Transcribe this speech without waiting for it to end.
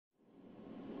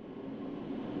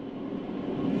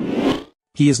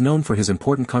He is known for his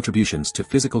important contributions to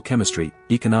physical chemistry,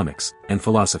 economics, and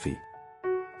philosophy.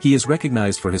 He is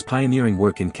recognized for his pioneering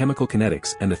work in chemical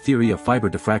kinetics and the theory of fiber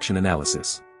diffraction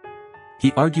analysis.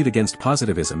 He argued against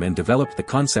positivism and developed the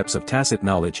concepts of tacit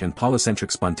knowledge and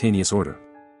polycentric spontaneous order.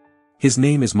 His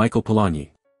name is Michael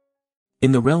Polanyi.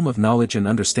 In the realm of knowledge and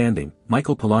understanding,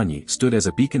 Michael Polanyi stood as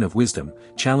a beacon of wisdom,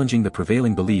 challenging the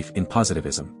prevailing belief in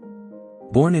positivism.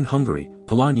 Born in Hungary,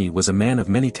 Polanyi was a man of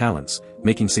many talents,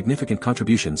 making significant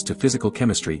contributions to physical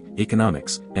chemistry,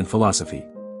 economics, and philosophy.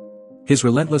 His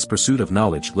relentless pursuit of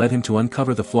knowledge led him to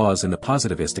uncover the flaws in the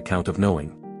positivist account of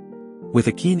knowing. With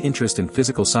a keen interest in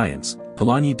physical science,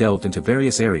 Polanyi delved into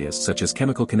various areas such as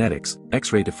chemical kinetics,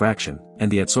 X-ray diffraction, and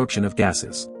the adsorption of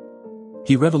gases.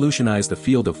 He revolutionized the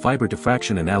field of fiber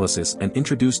diffraction analysis and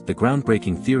introduced the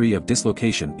groundbreaking theory of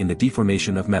dislocation in the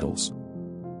deformation of metals.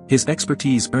 His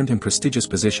expertise earned him prestigious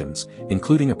positions,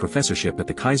 including a professorship at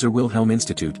the Kaiser Wilhelm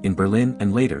Institute in Berlin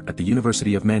and later at the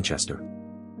University of Manchester.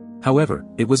 However,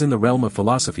 it was in the realm of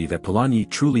philosophy that Polanyi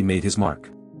truly made his mark.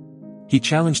 He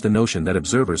challenged the notion that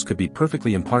observers could be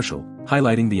perfectly impartial,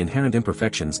 highlighting the inherent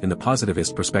imperfections in the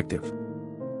positivist perspective.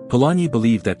 Polanyi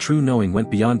believed that true knowing went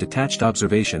beyond detached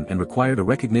observation and required a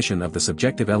recognition of the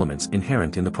subjective elements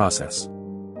inherent in the process.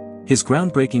 His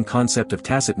groundbreaking concept of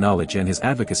tacit knowledge and his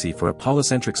advocacy for a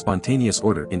polycentric spontaneous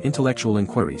order in intellectual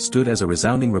inquiry stood as a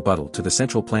resounding rebuttal to the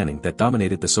central planning that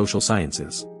dominated the social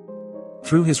sciences.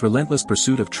 Through his relentless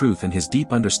pursuit of truth and his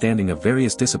deep understanding of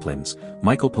various disciplines,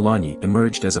 Michael Polanyi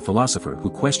emerged as a philosopher who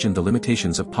questioned the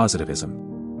limitations of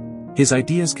positivism. His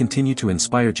ideas continue to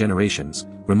inspire generations,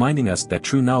 reminding us that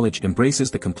true knowledge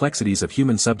embraces the complexities of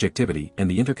human subjectivity and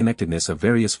the interconnectedness of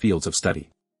various fields of study.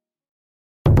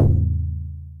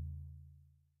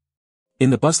 In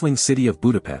the bustling city of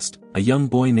Budapest, a young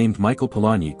boy named Michael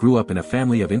Polanyi grew up in a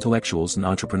family of intellectuals and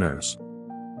entrepreneurs.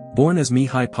 Born as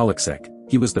Mihai Polaczek,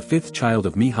 he was the fifth child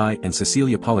of Mihai and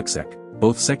Cecilia Polaczek,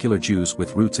 both secular Jews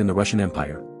with roots in the Russian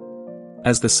Empire.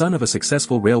 As the son of a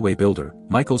successful railway builder,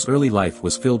 Michael's early life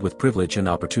was filled with privilege and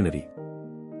opportunity.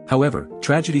 However,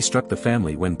 tragedy struck the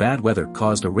family when bad weather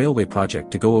caused a railway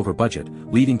project to go over budget,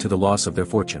 leading to the loss of their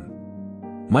fortune.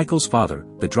 Michael's father,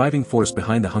 the driving force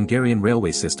behind the Hungarian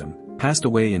railway system, passed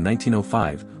away in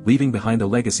 1905, leaving behind a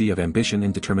legacy of ambition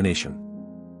and determination.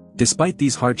 Despite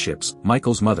these hardships,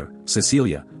 Michael's mother,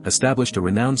 Cecilia, established a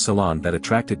renowned salon that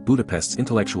attracted Budapest's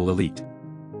intellectual elite.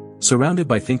 Surrounded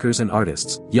by thinkers and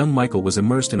artists, young Michael was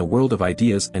immersed in a world of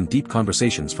ideas and deep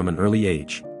conversations from an early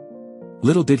age.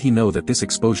 Little did he know that this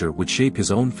exposure would shape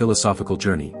his own philosophical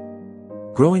journey.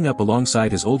 Growing up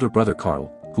alongside his older brother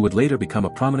Karl, who would later become a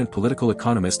prominent political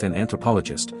economist and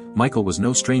anthropologist, Michael was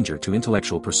no stranger to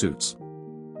intellectual pursuits.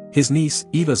 His niece,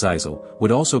 Eva Zeisel,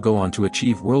 would also go on to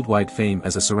achieve worldwide fame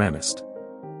as a ceramist.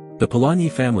 The Polanyi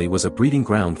family was a breeding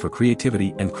ground for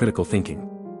creativity and critical thinking.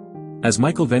 As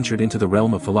Michael ventured into the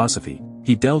realm of philosophy,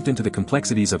 he delved into the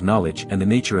complexities of knowledge and the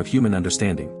nature of human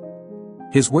understanding.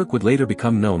 His work would later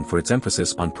become known for its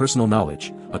emphasis on personal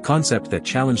knowledge, a concept that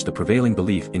challenged the prevailing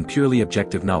belief in purely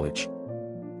objective knowledge.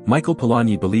 Michael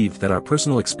Polanyi believed that our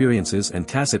personal experiences and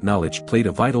tacit knowledge played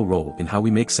a vital role in how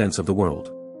we make sense of the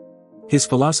world. His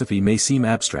philosophy may seem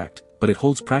abstract, but it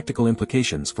holds practical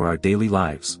implications for our daily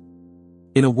lives.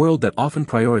 In a world that often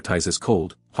prioritizes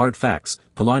cold, hard facts,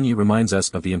 Polanyi reminds us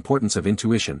of the importance of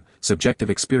intuition, subjective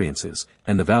experiences,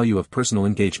 and the value of personal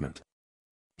engagement.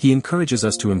 He encourages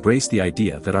us to embrace the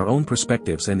idea that our own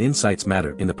perspectives and insights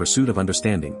matter in the pursuit of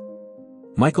understanding.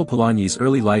 Michael Polanyi's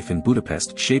early life in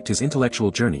Budapest shaped his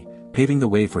intellectual journey, paving the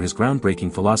way for his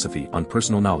groundbreaking philosophy on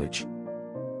personal knowledge.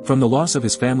 From the loss of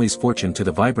his family's fortune to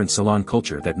the vibrant salon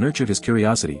culture that nurtured his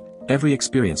curiosity, every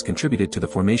experience contributed to the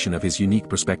formation of his unique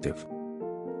perspective.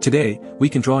 Today, we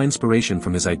can draw inspiration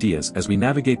from his ideas as we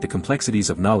navigate the complexities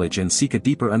of knowledge and seek a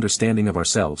deeper understanding of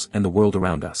ourselves and the world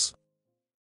around us.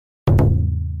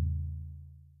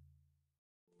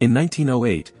 In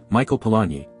 1908, Michael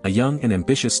Polanyi, a young and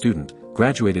ambitious student,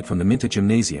 graduated from the Minta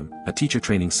Gymnasium, a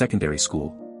teacher-training secondary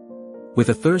school. With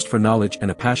a thirst for knowledge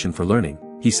and a passion for learning,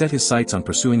 he set his sights on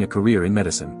pursuing a career in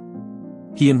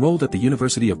medicine. He enrolled at the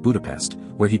University of Budapest,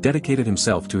 where he dedicated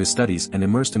himself to his studies and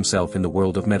immersed himself in the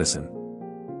world of medicine.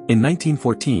 In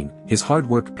 1914, his hard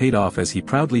work paid off as he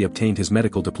proudly obtained his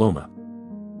medical diploma.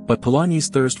 But Polanyi's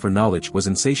thirst for knowledge was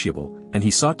insatiable, and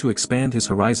he sought to expand his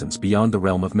horizons beyond the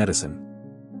realm of medicine.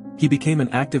 He became an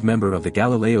active member of the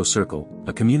Galileo Circle,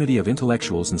 a community of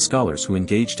intellectuals and scholars who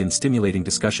engaged in stimulating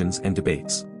discussions and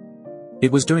debates.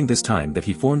 It was during this time that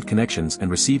he formed connections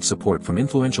and received support from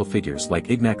influential figures like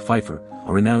Ignác Pfeiffer,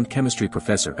 a renowned chemistry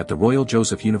professor at the Royal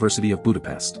Joseph University of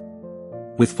Budapest.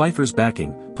 With Pfeiffer's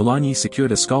backing, Polanyi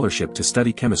secured a scholarship to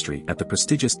study chemistry at the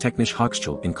prestigious Technische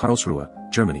Hochschule in Karlsruhe,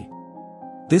 Germany.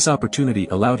 This opportunity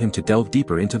allowed him to delve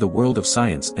deeper into the world of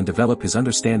science and develop his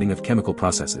understanding of chemical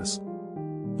processes.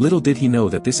 Little did he know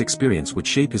that this experience would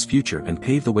shape his future and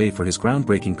pave the way for his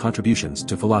groundbreaking contributions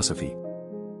to philosophy.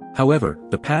 However,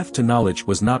 the path to knowledge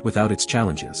was not without its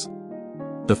challenges.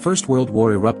 The First World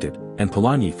War erupted, and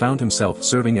Polanyi found himself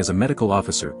serving as a medical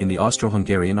officer in the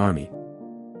Austro-Hungarian army.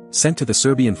 Sent to the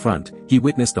Serbian front, he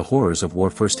witnessed the horrors of war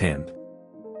firsthand.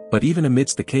 But even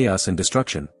amidst the chaos and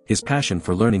destruction, his passion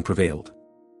for learning prevailed.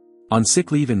 On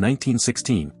sick leave in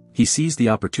 1916, he seized the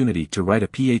opportunity to write a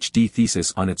PhD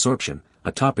thesis on adsorption,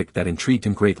 a topic that intrigued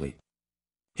him greatly.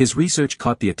 His research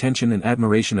caught the attention and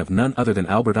admiration of none other than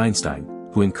Albert Einstein,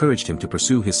 who encouraged him to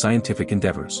pursue his scientific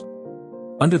endeavors.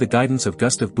 Under the guidance of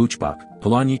Gustav Buchbach,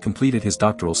 Polanyi completed his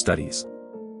doctoral studies.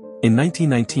 In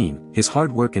 1919, his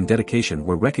hard work and dedication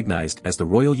were recognized as the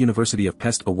Royal University of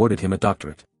Pest awarded him a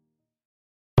doctorate.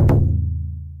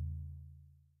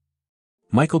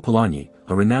 Michael Polanyi,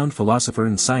 a renowned philosopher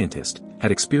and scientist,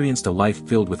 had experienced a life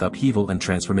filled with upheaval and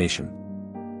transformation.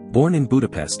 Born in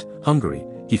Budapest, Hungary,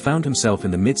 he found himself in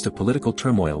the midst of political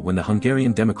turmoil when the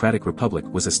Hungarian Democratic Republic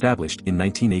was established in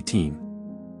 1918.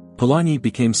 Polanyi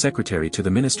became secretary to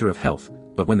the Minister of Health,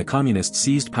 but when the communists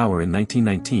seized power in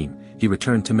 1919, he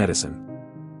returned to medicine.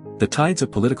 The tides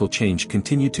of political change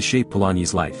continued to shape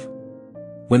Polanyi's life.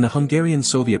 When the Hungarian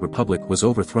Soviet Republic was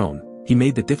overthrown, he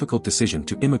made the difficult decision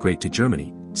to immigrate to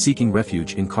Germany, seeking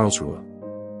refuge in Karlsruhe.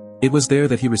 It was there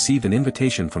that he received an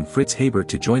invitation from Fritz Haber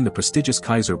to join the prestigious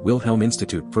Kaiser Wilhelm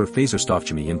Institute für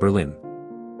Phaserstoffchemie in Berlin.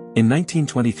 In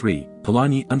 1923,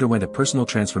 Polanyi underwent a personal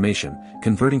transformation,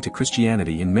 converting to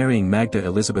Christianity and marrying Magda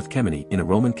Elisabeth Kemeny in a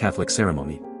Roman Catholic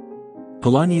ceremony.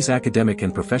 Polanyi's academic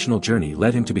and professional journey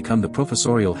led him to become the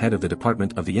professorial head of the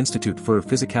department of the Institut für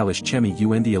Physikalische Chemie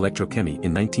und Elektrochemie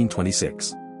in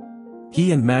 1926.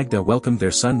 He and Magda welcomed their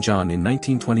son John in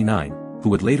 1929, who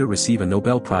would later receive a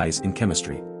Nobel Prize in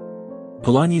chemistry.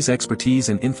 Polanyi's expertise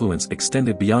and influence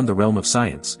extended beyond the realm of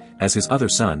science, as his other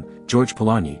son, George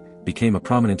Polanyi, became a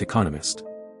prominent economist.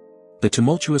 The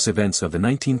tumultuous events of the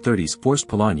 1930s forced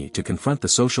Polanyi to confront the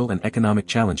social and economic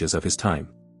challenges of his time.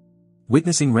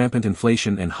 Witnessing rampant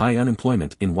inflation and high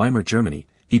unemployment in Weimar Germany,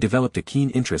 he developed a keen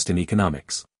interest in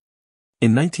economics.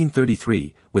 In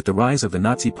 1933, with the rise of the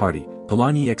Nazi Party,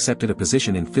 Polanyi accepted a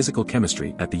position in physical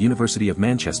chemistry at the University of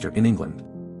Manchester in England.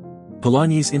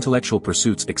 Polanyi's intellectual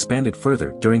pursuits expanded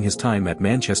further during his time at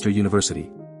Manchester University.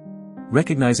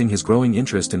 Recognizing his growing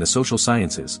interest in the social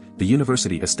sciences, the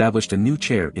university established a new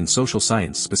chair in social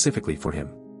science specifically for him.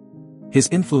 His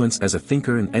influence as a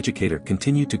thinker and educator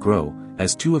continued to grow,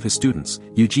 as two of his students,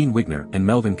 Eugene Wigner and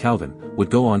Melvin Calvin, would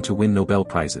go on to win Nobel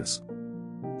Prizes.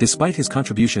 Despite his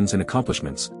contributions and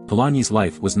accomplishments, Polanyi's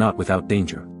life was not without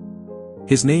danger.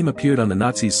 His name appeared on the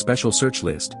Nazis' special search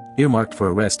list, earmarked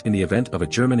for arrest in the event of a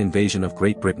German invasion of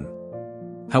Great Britain.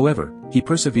 However, he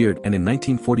persevered and in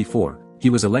 1944, he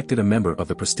was elected a member of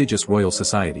the prestigious Royal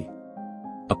Society.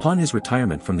 Upon his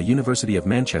retirement from the University of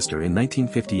Manchester in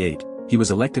 1958, he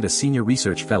was elected a senior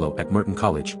research fellow at Merton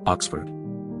College, Oxford.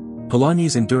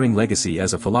 Polanyi's enduring legacy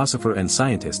as a philosopher and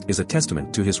scientist is a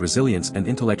testament to his resilience and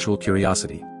intellectual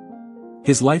curiosity.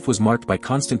 His life was marked by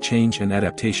constant change and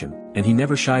adaptation, and he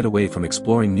never shied away from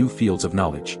exploring new fields of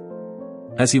knowledge.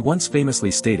 As he once famously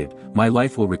stated, "My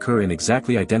life will recur in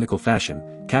exactly identical fashion,"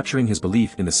 capturing his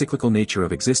belief in the cyclical nature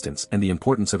of existence and the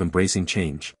importance of embracing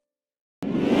change.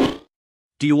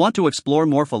 Do you want to explore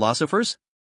more philosophers?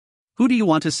 Who do you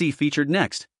want to see featured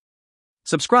next?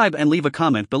 Subscribe and leave a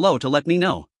comment below to let me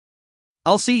know.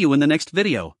 I'll see you in the next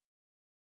video.